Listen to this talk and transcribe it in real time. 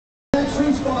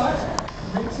three squads.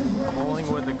 Makes his way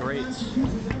Bowling with the greats.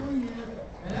 And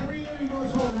every year he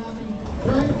goes home happy.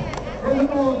 Right? And the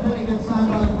bowling penny gets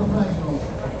signed by the professionals.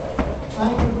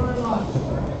 Thank you very much.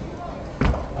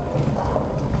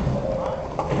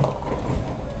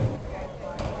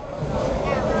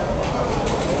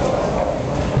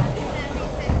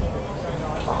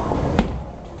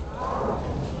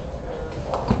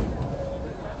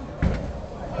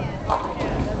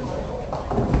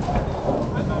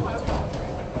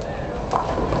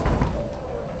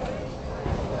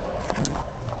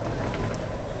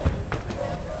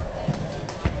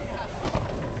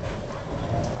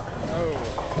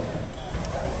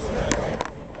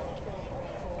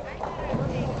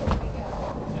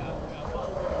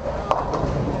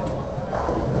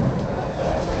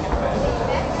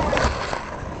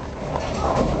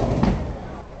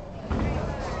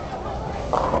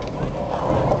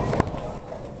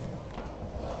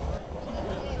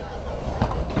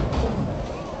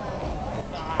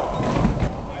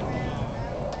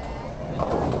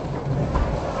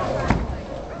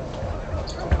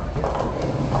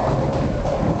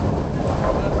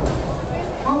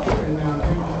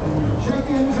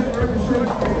 Check-ins and registration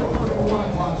for the 1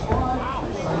 o'clock squad.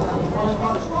 Sign up for 1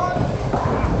 o'clock squad.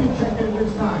 You check in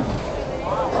this time.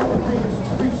 We'll take a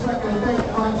brief second to thank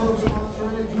Prime Folks Monster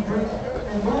Energy Drink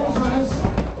and rolls on us.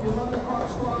 Your 11 o'clock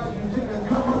squad, you take a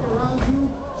good look around you,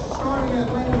 starting at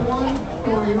lane 1,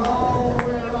 going all the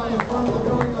way around the front of the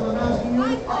building on the masking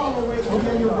unit, all the way to the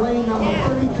end of lane number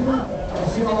 32. You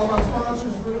see all of our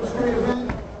sponsors for this great event.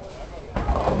 We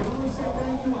only say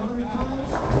thank you 100 times.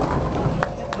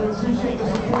 We appreciate the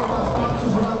support of our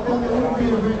sponsors. Without them, there wouldn't be an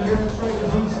event here at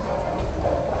Strikers East.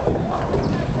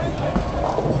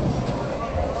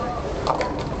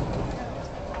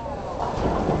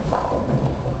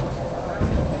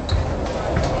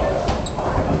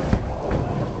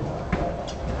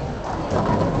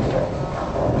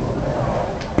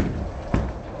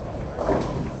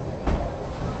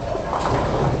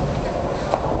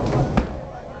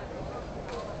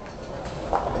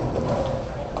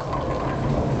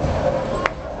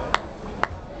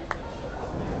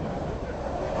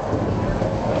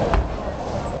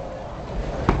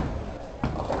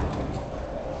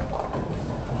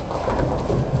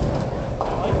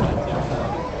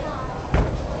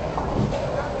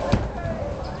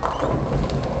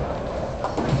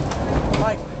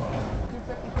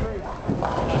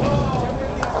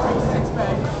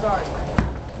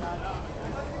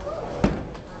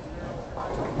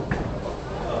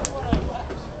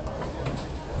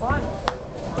 Fun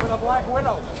with a black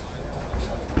widow.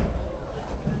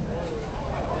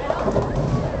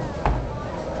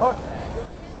 Hook.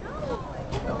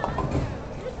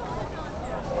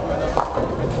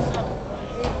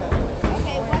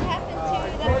 Okay, what happened to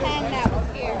the pen that was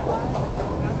here?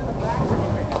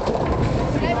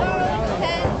 Can I borrow the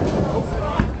pen?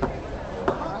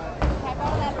 Can I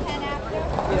borrow that pen after?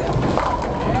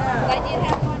 Yeah. I did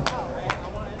have one.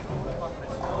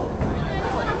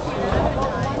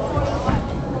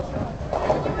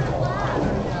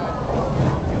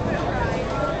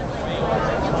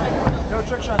 No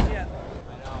trick shots yet.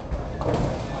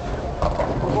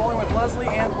 We're bowling with Leslie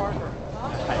and Parker.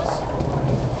 Nice.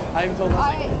 I even told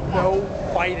Leslie, no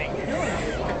fighting.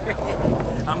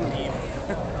 I'm mean.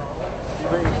 You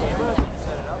bring a camera?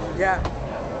 Set it up? Yeah.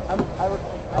 I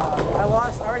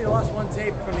already lost one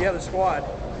tape from the other squad.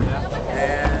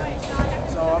 Yeah. And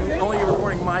so I'm only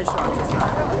recording my shots this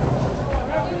time.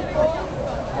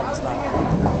 Well, it's not.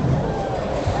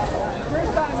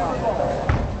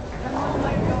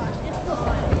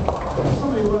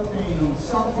 Somebody left a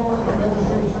cell phone at the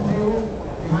registration table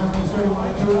behind me, so you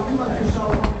want to do it. If you left your cell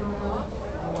phone, you don't know.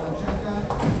 I want to check that.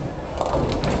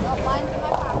 No, mine's in my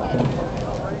pocket.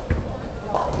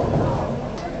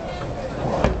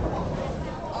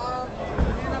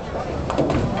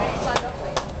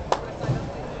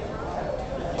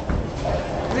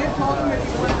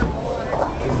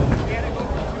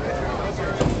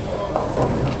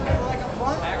 I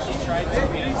actually tried to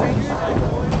meet it.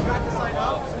 Got to sign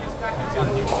up. He's got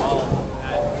to do all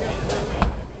at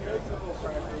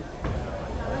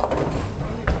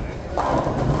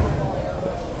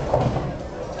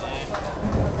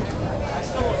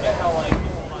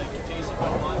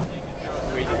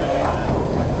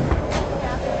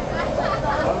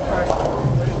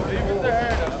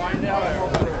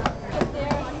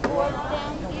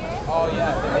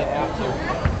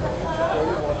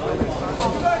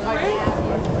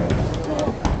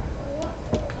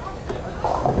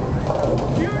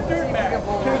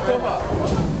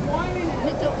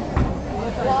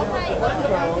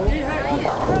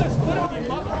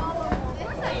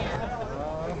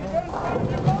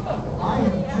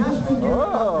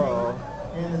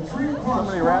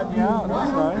somebody ratting you out.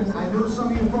 That's nice. I know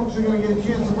some of you folks are going to get a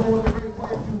chance to bowl with the great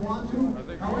play if you want to.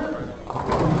 However, if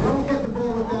you don't get to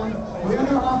bowl with them, we're going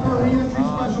to offer a re-entry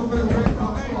special for the Great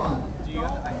Cup squad. Do you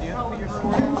know what your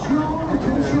score is?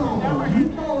 Attention, you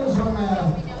bowlers on the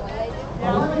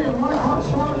 11 and 1 o'clock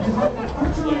squad, you might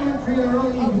put your re-entry in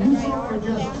early. You can do so for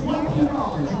just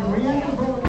 $20. You can re-enter bowl.